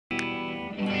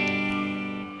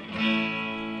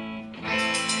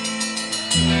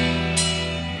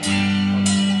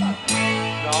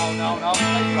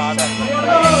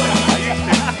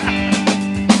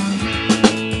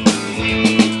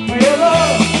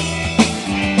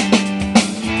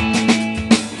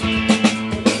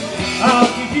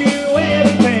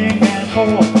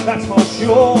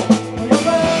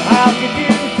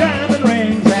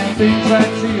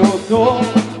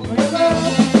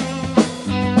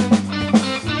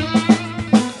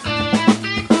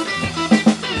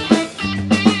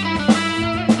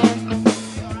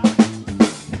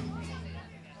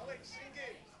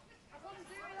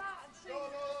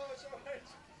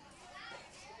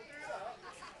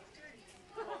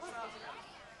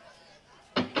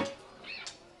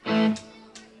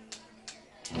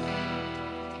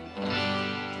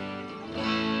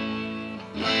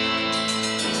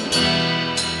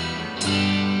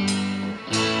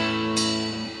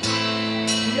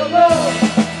your love,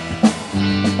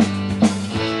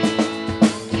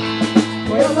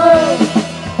 for your love,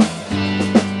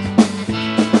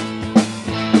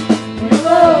 for your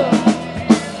love,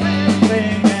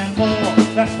 Thing and more,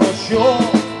 that's for sure.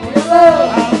 for your love,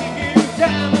 I'll give you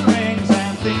diamond rings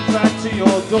and things right to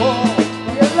your door.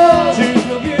 for your love, To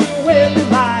fill you with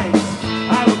delight,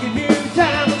 I will give you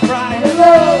diamonds bright. for your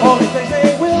love, All these things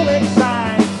they will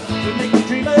excite, to make me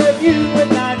dream of you at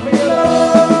night. For your love,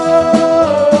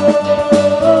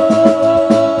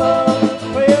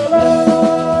 for your love,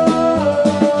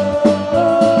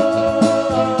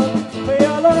 for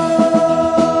your love,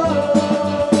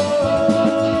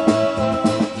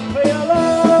 for your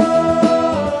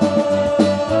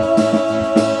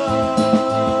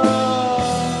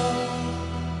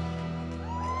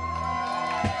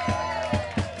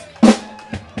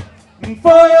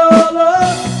For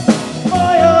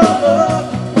your love,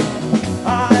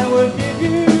 I would give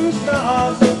you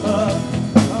stars above.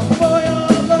 For your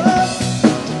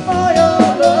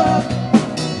love,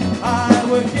 I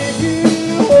would give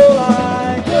you all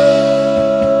I got.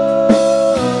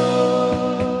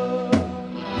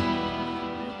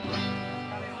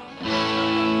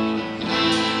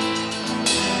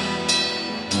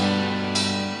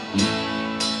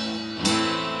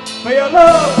 For your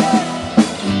love,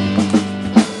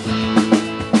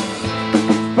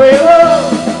 for your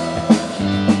love,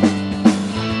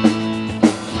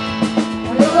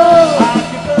 for your love, I'll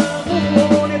give the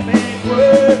moon and make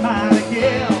word mine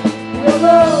again. for your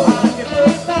love, I'll give the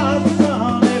stars the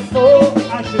sun if all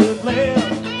I should live.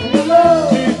 for your love,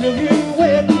 To fill you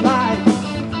with light,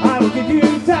 I will give you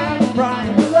diamond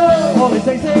bright. for your love, All these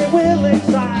things they will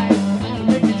excite, to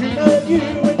make me dream of you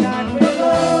at night. For your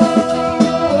love,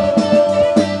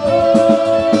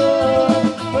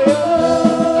 for your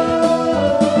love,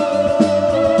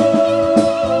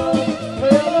 for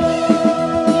your love,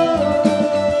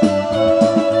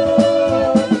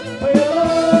 for your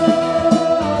love.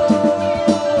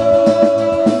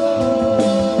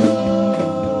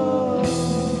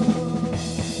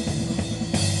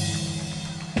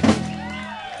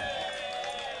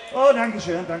 Oh,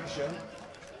 dankeschön, dankeschön.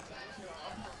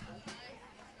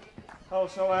 Oh,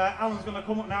 so Alan's going to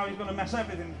come up now. He's going to mess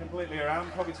everything completely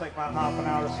around. Probably take about half an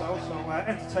hour or so. So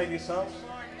entertain yourselves.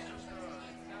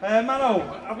 Mano,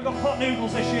 have we got pot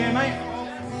noodles this year, mate?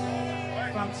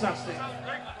 Fantastic.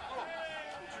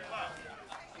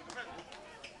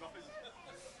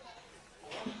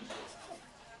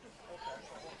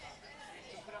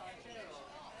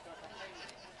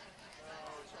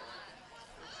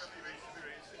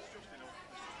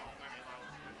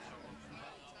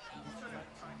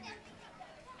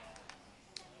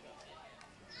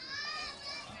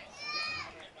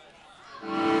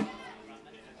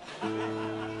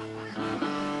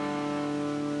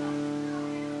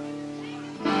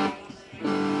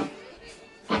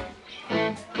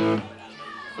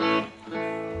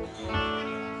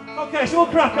 Okay, so we'll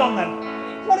crack on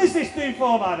then. What is this do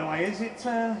for, by the way? Is it,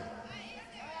 oh,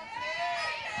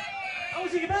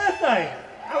 was it your birthday?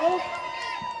 How old?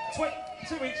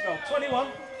 2 weeks ago. 21?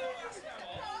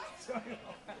 21.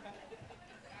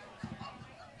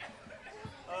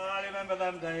 Oh, I remember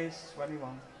them days.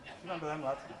 21. Remember them,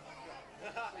 lad?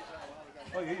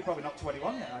 Oh, you're probably not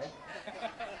 21 yet, are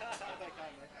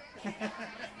you?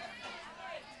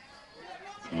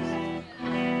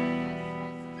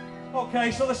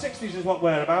 Okay, so the 60s is what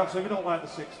we're about, so if you don't like the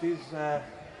 60s,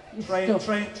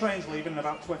 train's leaving in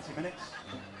about 20 minutes.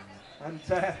 And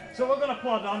so we're going to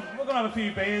plod on, we're going to have a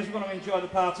few beers, we're going to enjoy the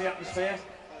party atmosphere.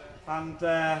 And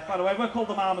by the way, we're called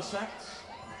the Marmosets.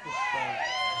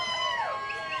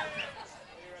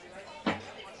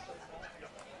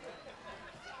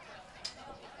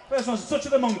 First one's A Touch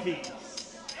of the Monkeys.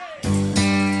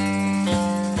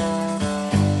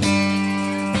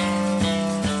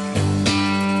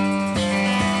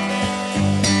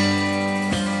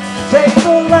 Take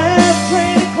the last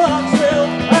train to Clarksville,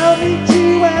 I'll meet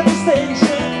you at the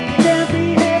station. You can't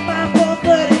be here by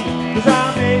 4:30, 'cause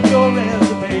I made your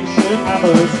reservation. I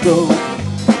must go.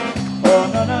 Oh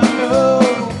no no no,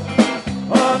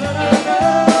 oh no no no.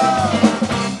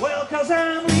 Well, 'cause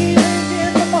I'm leaving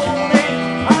in the morning,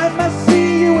 I must see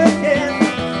you again.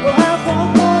 We'll have one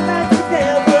more night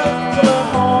together, till the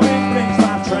morning brings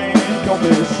my train and don't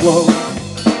be slow.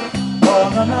 Oh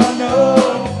no no no.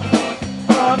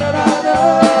 Oh, no, no, no.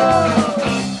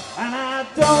 And I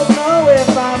don't know if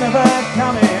I'm ever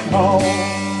coming home.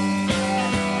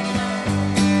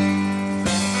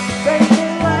 Take the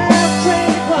last train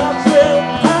to Clarksville,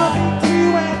 I'll meet you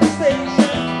at the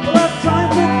station. We'll have time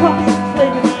for coffee,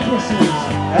 flavored kisses,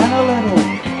 and a little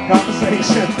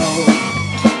conversation.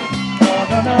 Oh,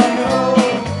 no, no,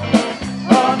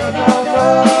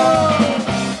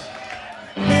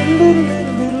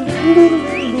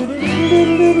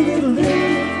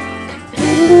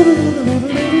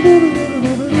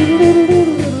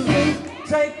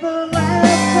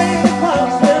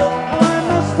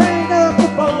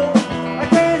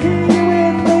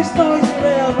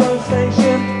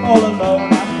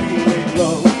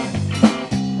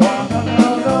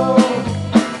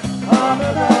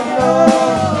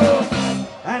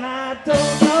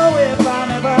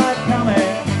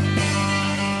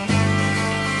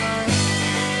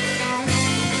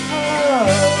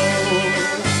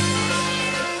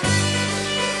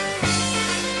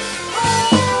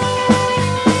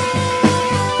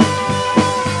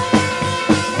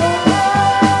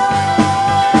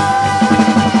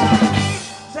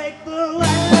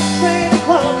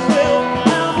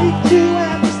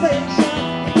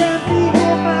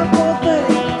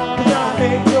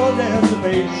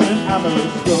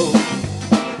 hammers go.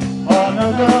 Oh no,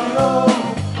 no, no.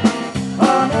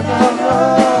 Oh no, no, no.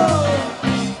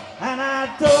 And I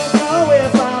don't know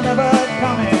if I'm ever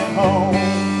coming home.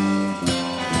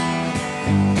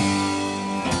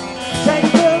 Take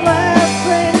the last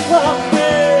train to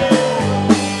Clarksville.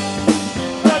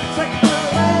 Take the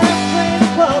last train to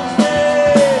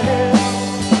Clarksville.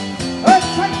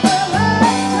 Take the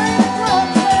last train to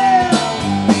Clarksville.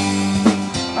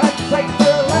 Take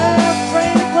the last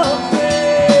train to Clarksville.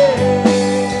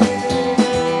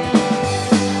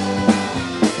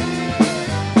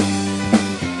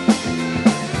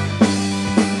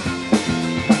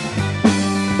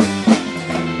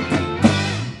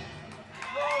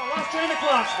 Last train to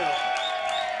Clarksville.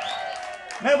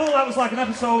 Neville, that was like an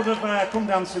episode of Come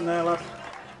Dancing there, lad.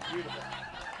 Beautiful.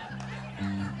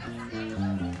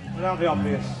 Without the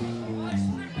obvious.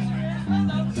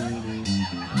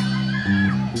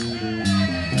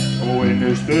 Oh, in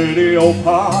this dirty old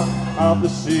part of the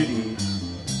city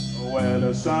where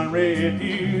the sun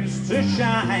refused to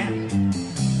shine,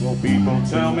 well, people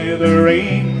tell me there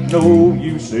ain't no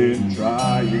use in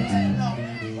trying.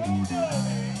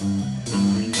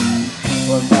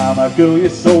 But now my girl, you're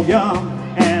so young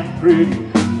and pretty.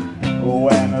 Oh,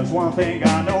 and there's one thing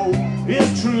I know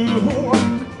is true.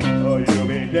 Oh, you'll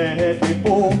be dead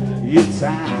before your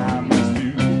time is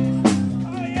due.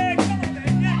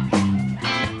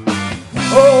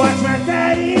 Oh, watch my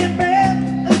daddy in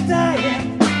bed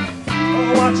dying.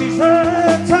 Oh, watch his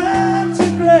her time to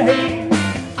gray.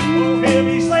 Oh, he'll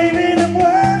be slaving and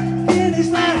working his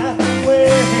life away.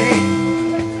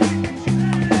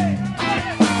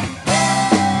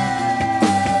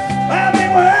 I've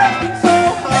been working so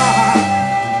hard.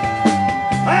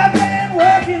 I've been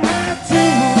working hard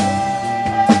too.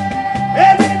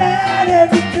 Every night,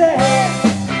 every day.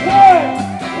 Work,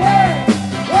 work,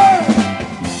 work.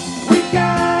 We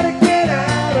gotta get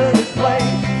out of this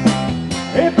place.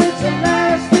 If it's the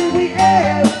last thing we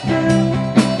ever do,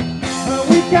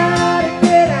 we gotta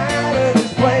get out of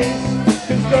this place.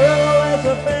 'Cause girl, there's a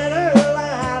better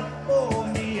life for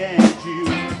me and you.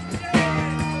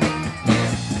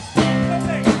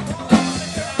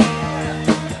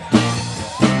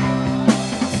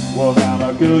 Well, now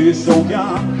my girl, you're so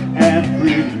young and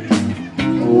pretty.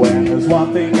 Oh, and there's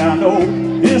one thing I know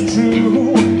is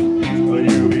true. Oh,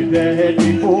 you'll be dead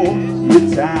before your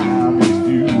time is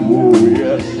due. Oh,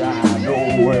 yes, I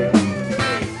know it.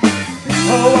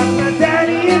 Oh, watch my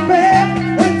daddy in bed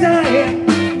dying.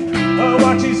 Oh,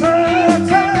 watch his her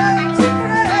time to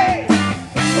gray.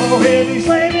 Oh, he'll be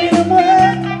slaving and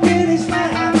working his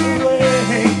life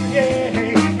away. Yeah,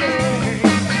 yeah.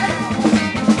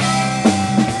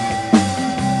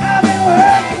 I've been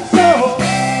working so.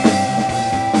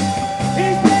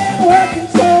 He's been working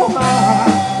so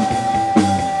hard.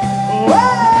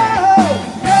 Whoa,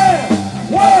 yeah,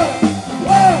 work,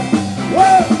 work,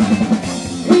 work.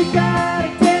 We gotta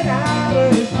get out of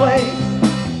this place.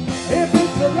 If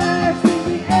it's the last thing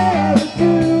we ever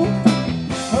do,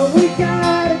 we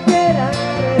gotta get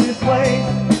out of this place.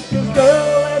 'Cause girl,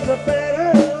 there's a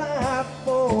better life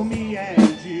for me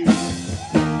and you.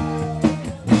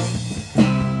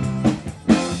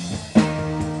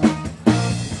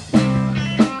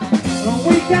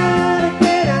 We gotta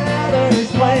get out of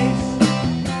this place.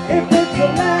 If it's the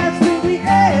last thing we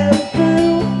ever do,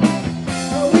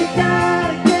 we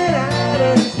gotta get out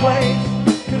of this place.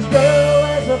 'Cause girl,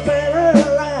 there's a better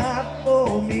life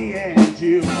for me and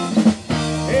you.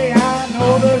 Hey, I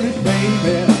know there is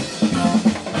baby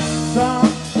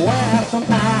somewhere,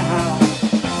 somehow.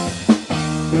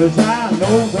 'Cause I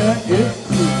know there is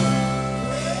too.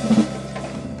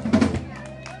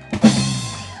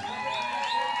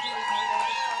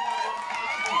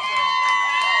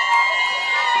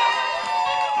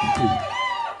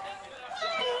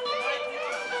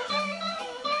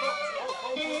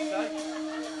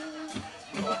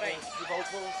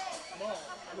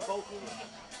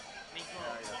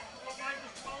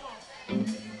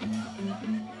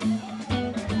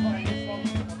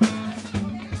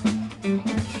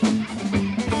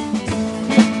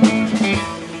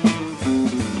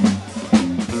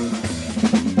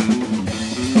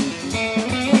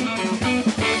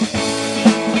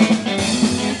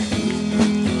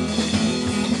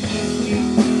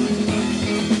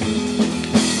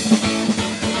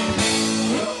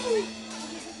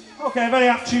 Okay, very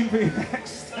apt tune for you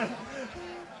next.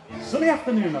 Sunny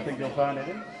afternoon, I think you'll find it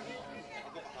in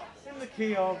the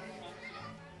key of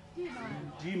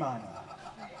G minor.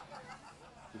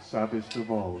 The saddest of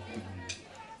all.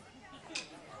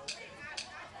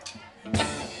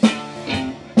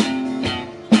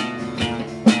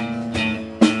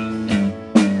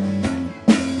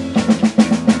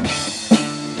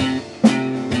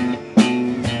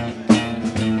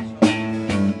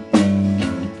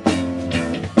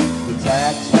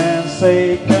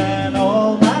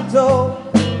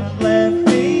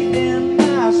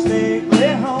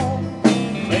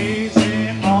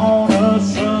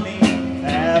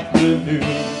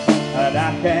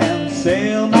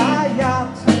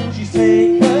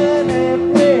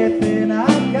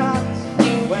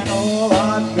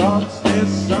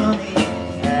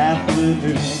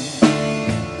 afternoon.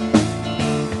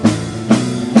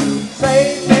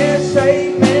 Save me,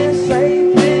 save me,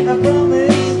 save me from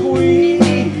this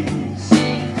squeeze.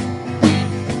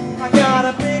 I got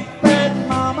a big bad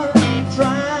mama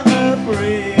trying to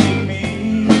break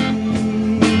me,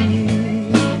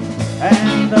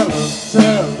 and I look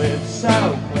to live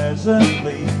so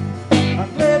pleasantly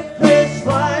and live this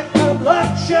life of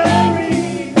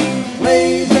luxury,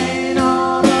 blazing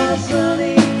on a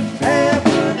sunny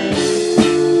afternoon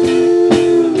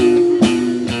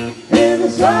in the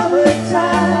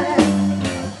summertime.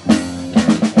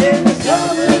 In the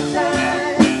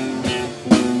summertime,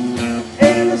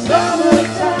 in the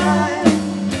summertime,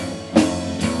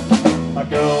 my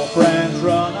girlfriend's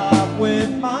run off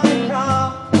with my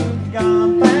car,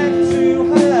 gone back to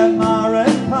her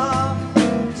married pub,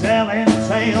 telling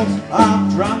tales of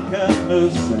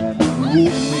drunkenness and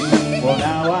cruelty. Well,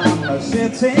 now I'm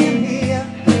sitting here,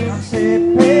 I'm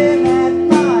sipping at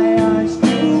my ice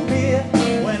cool beer,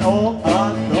 when all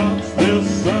our comes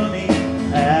this sunny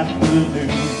afternoon.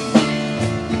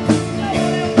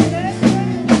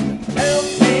 Help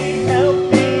me, help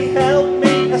me, help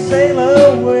me sail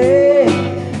away.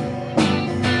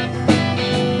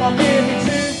 I'll give you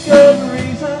 2 good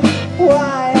reasons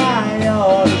why I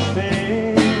ought to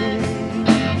stay.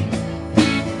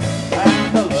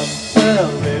 And I love to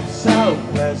live so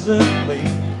pleasantly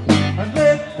and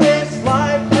live this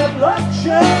life of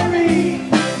luxury,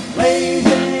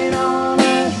 blazing on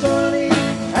a sunny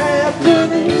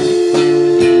afternoon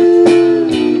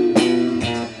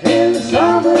in the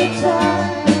summertime.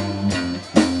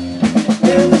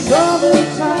 In the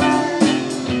summertime,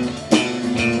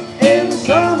 in the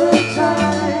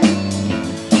summertime.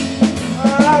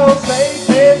 Oh, save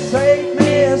me, save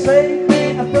me, save me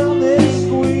from this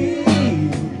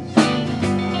squeeze.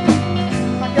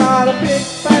 I got a big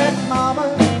fat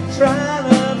mama trying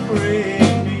to break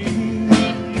me,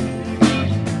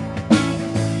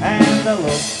 and I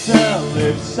love to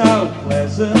live so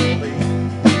pleasantly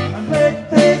and live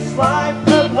this life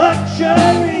of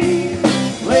luxury,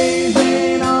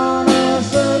 blazing on a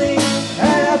sunny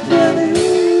afternoon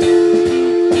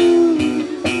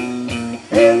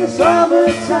in the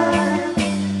summertime.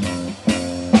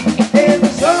 In the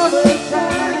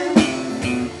summertime,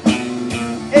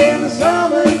 in the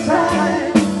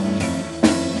summertime,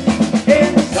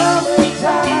 in the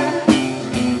summertime,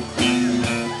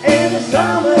 in the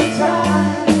summertime.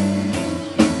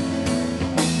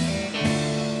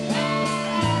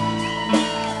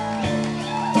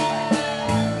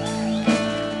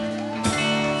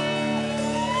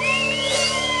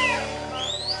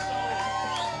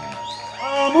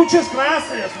 Oh, muchas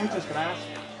gracias, muchas gracias.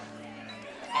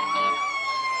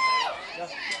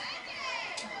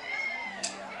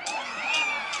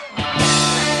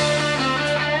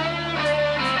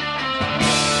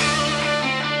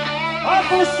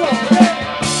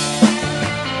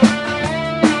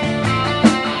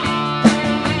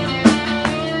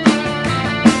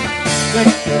 Sick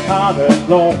and hard and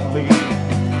lonely,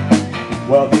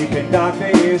 well deep in dark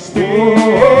despair,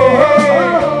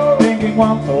 thinking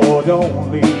one thought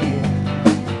only,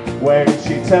 where did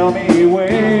she tell me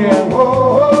where?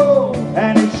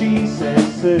 And if she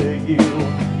says to you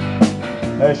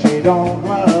that she don't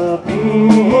love me,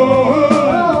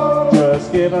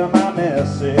 just give her my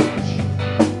message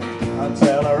and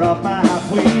tell her of my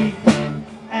plea.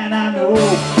 And I know,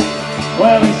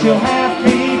 well, if she'll have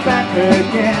me back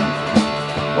again,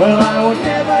 well, I would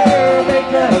never make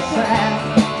her sad.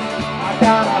 I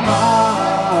got a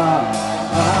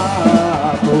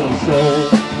heart full of soul.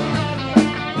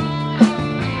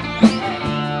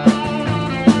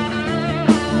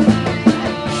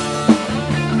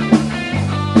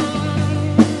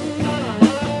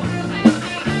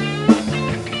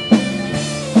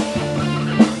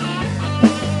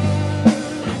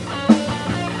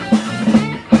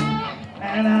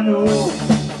 And I know,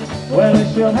 well,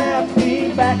 if she'll have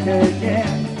me back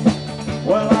again,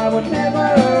 well, I would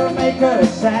never make her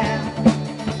sad.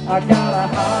 I got a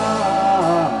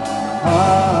heart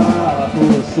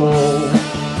full of soul.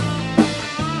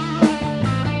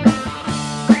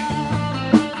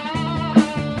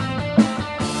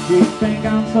 She think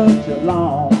I'm such a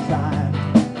long time,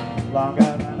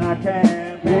 longer than I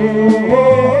can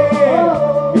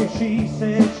bear. If she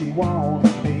says she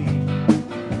wants me,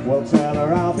 well, tell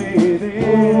her I'll be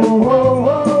there.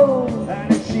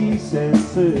 And if she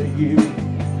says to you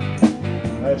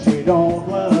that she don't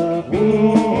love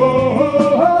me,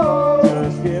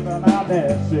 just give her my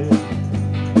message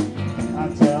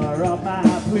and tell her of my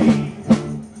plea.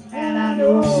 And I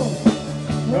know,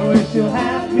 if she'll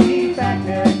have me back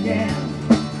again,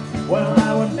 well,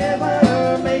 I would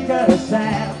never make her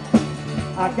sad.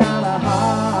 I got a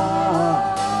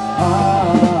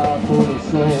heart full of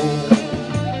soul.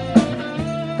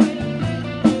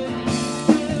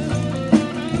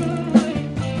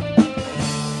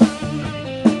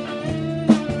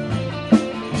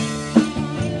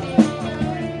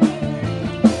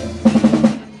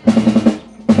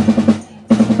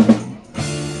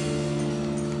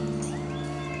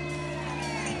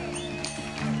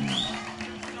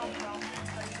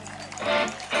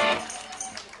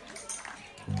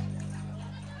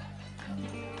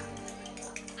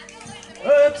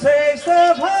 A taste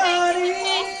of honey,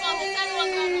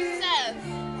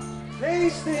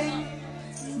 tasting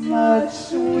much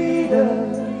sweeter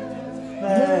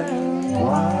than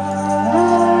wine.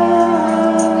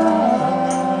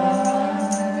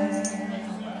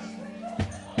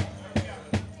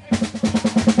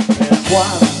 There's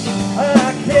one a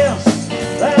kiss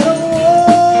that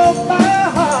warmed my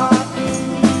heart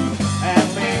and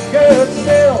lingered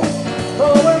still,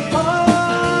 though it's far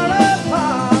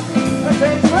apart. It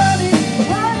tastes honey,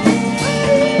 honey,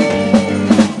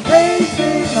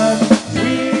 tasting much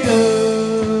sweeter.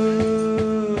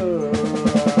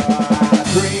 I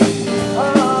dream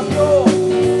of your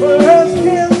first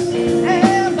kiss,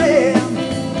 and then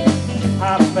I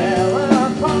fell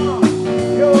upon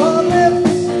your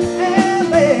lips, and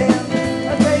then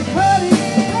I taste honey,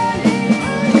 honey,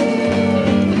 honey,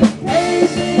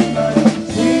 tasting much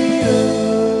sweeter.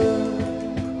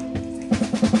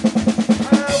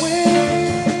 I will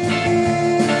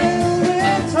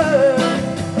return.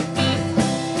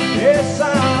 Yes,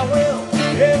 I will.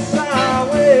 Yes, I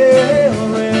will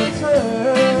return.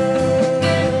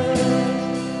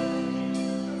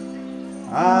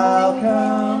 I'll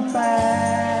come back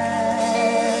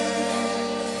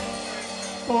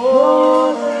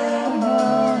for the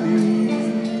honey.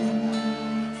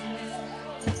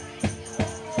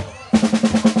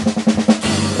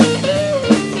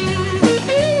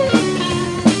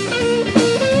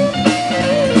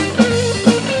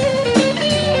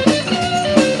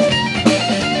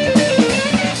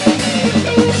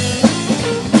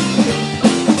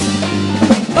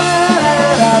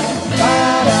 Ba-da-da,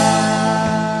 ba-da.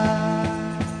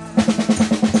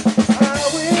 I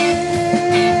will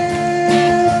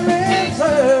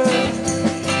return.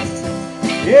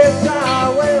 Yes, I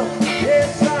will.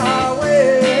 Yes, I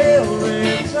will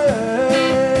return.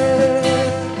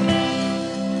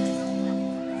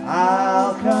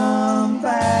 I'll come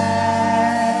back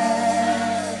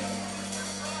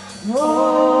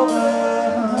for the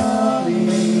honey.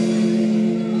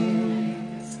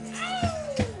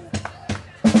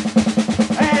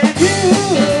 And you,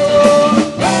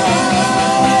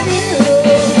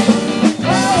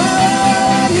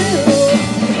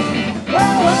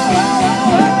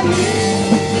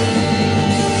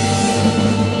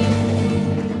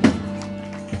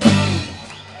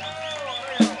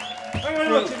 thank you very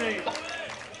much indeed.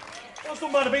 That was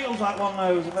done by the Beatles, that one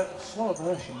though. It was a bit slower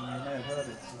version, you may have heard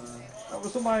it. That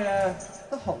was done by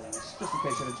the Hollies, just in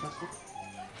case you're interested.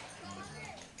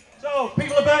 So,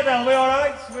 people of Birkdale, are we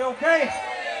alright? Are we okay?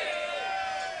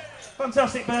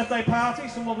 Fantastic birthday party,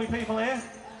 some lovely people here,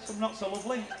 some not so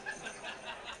lovely.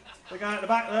 The guy at the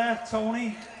back there,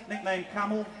 Tony, nicknamed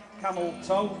Camel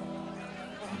Toe.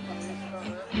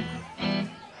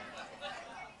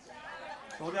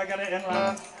 Told you I get it in,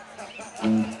 lad.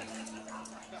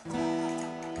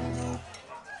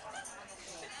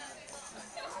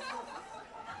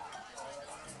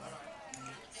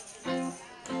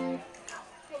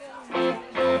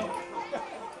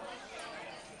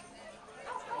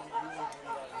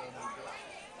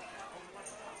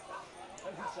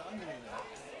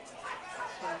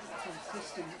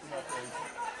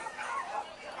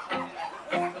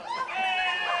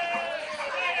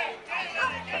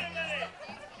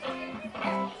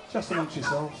 Just amongst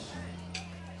yourselves.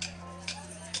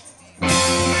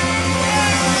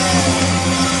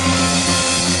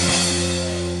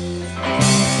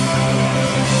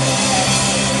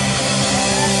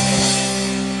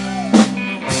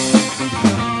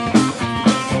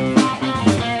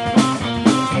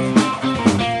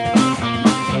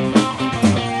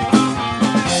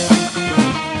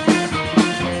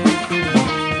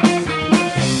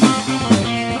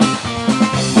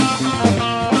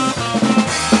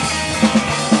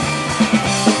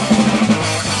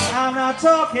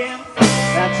 Talking,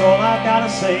 that's all I've gotta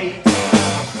say.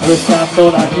 First I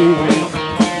thought I knew it,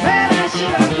 man, I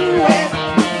should have knew it.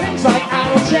 Things like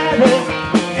idle chatter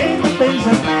ain't the things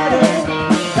that matter.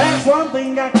 That's one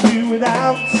thing I can do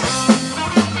without.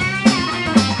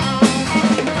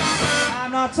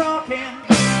 I'm not talking,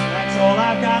 that's all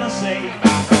I've gotta say.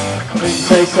 Things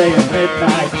they say at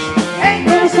midnight Ain't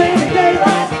gonna save the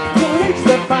daylight till we reach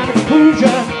the final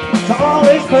conclusion to all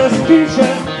this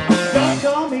persecution. Don't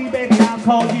call me, baby, I'll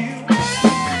call you.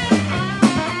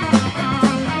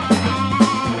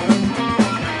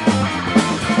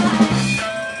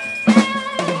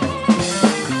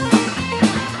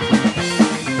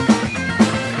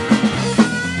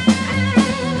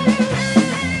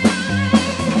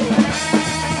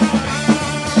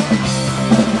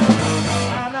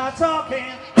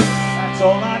 That's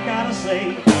all I gotta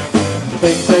say. The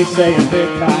things they say at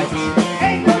midnight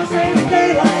ain't gonna save the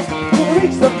daylight. We'll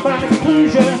reach the final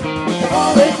conclusion to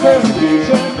all this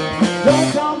persecution.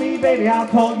 Don't call me, baby, I'll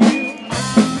call you.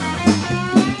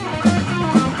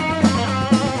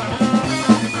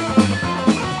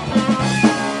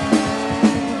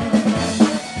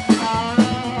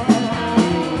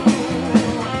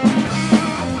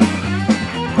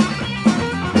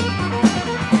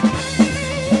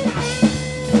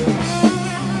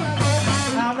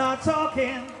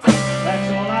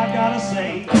 That's all I gotta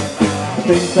say. The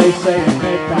things they say at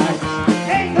midnight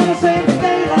ain't gonna save the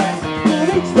daylight. We'll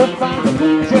reach the final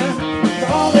conclusion to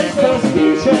all this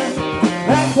persecution.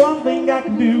 That's one thing I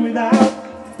can do without.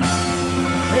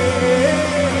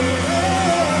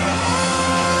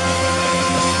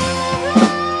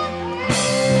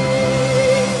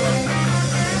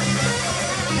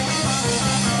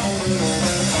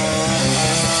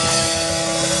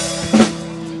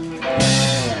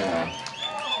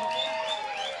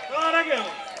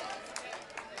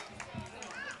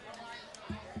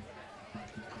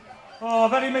 Oh,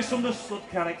 very misunderstood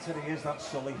character he is, that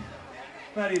Sully.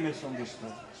 Very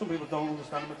misunderstood. Some people don't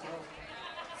understand him at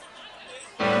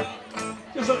all.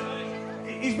 Just,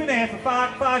 he's been here for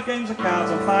five games of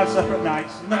cards on 5 separate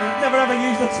nights. Never ever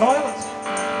used the toilet.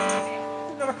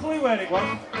 Didn't have a clue where it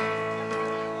was.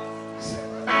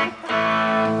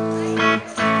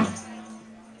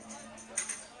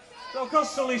 So, because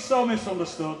Sully's so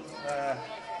misunderstood,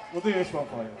 we'll do this one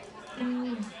for you.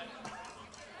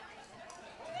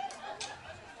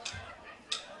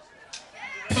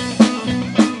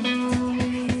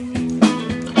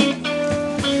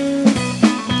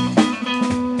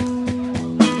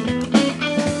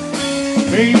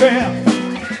 Baby,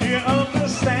 you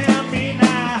understand me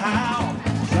now.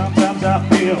 Sometimes I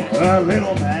feel a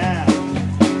little mad.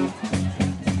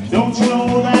 Don't you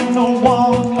know that no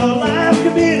one alive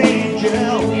can be an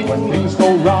angel? When things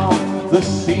go wrong, they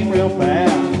seem real bad.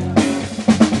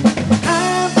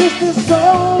 I'm just a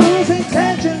soul whose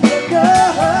intentions are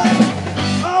good.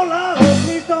 Oh Lord,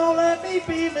 please don't let me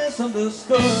be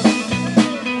misunderstood.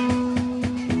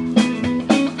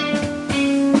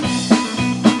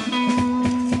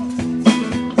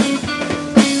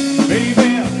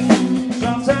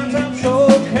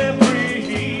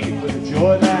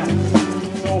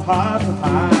 Hard to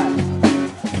hide.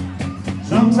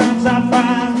 Sometimes I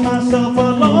find myself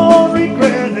alone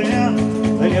regretting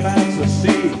thinking about to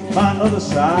see my other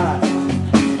side.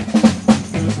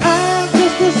 I'm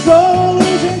just a soul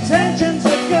whose intentions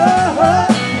are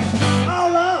good. Oh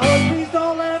Lord, please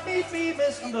don't let me be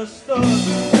misunderstood.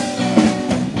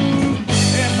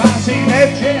 If I seem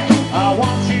edgy, I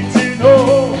want you to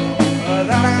know that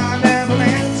I never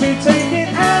meant to take it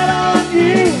out on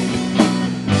you.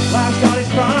 Life's got its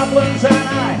problems and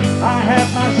I have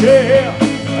my share.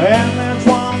 And that's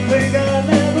one thing I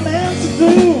never meant to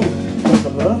do. Cause I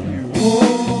love you.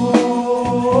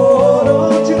 Oh,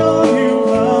 don't you know you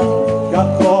love got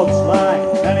thoughts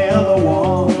like any other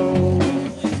one.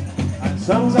 And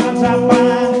sometimes I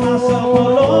find myself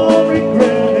alone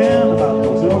regretting about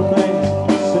those little things,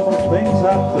 simple things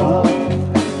I've done.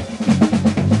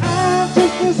 I'm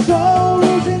just a soul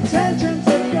whose intentions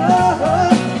are good.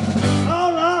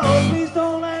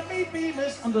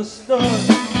 Misunderstood.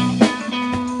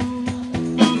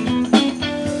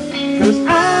 Cause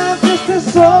I'm just a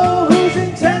soul whose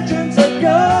intentions are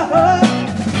good.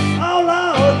 Oh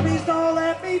Lord, please don't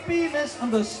let me be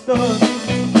misunderstood.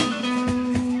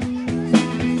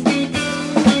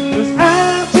 Cause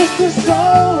I'm just a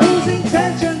soul whose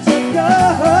intentions are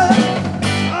good.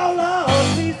 Oh Lord,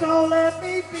 please don't let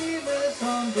me be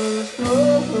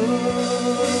misunderstood.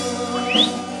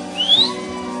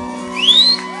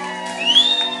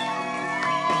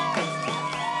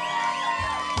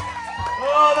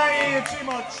 Oh, they hear too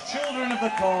much. Children of the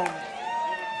Corn.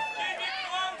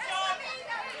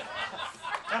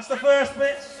 That's the first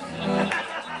bit.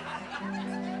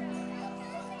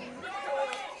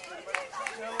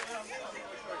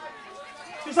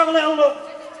 Just have a little look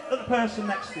at the person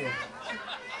next to you.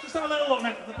 Just have a little look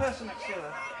at the person next to you.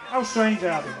 How strange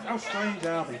are they? How strange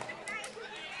are they?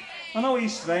 I know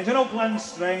he's strange. I know Glenn's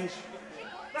strange.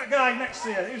 That guy next to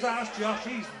you. Who's that? That's Josh.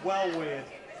 He's well weird.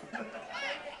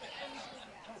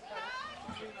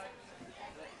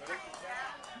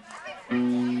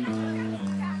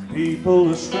 People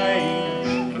are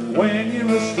strange when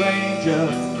you're a stranger.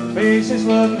 Faces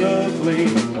look ugly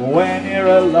when you're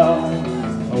alone.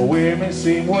 Women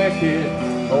seem wicked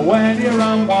when you're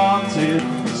unwanted.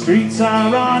 Streets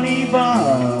are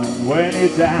uneven when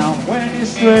you're down, when you're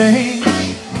strange.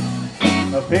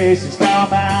 The faces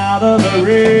come out of the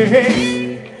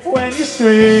rain when you're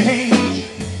strange.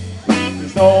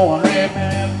 Cause no one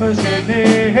remembers your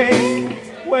name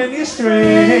when you're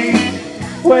strange.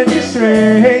 When you're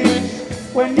strange,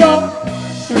 when you're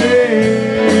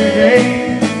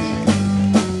strange.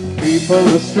 People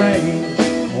are strange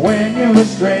when you're a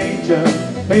stranger.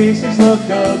 Faces look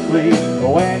ugly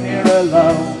when you're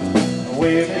alone.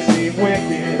 Women seem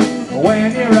wicked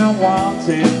when you're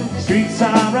unwanted. Streets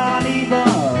are uneven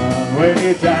when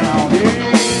you're down.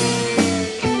 Yeah.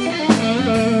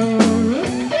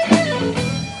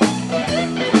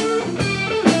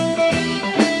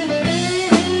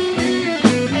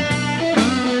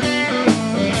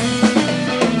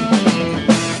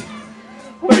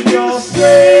 When you're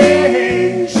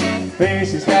strange,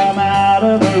 faces come out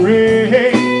of the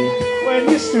rain. When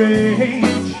you're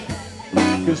strange,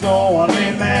 cause no one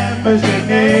remembers your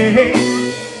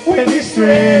name. When you're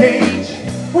strange,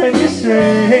 when you're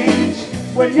strange,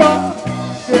 when you're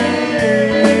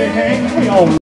strange. We all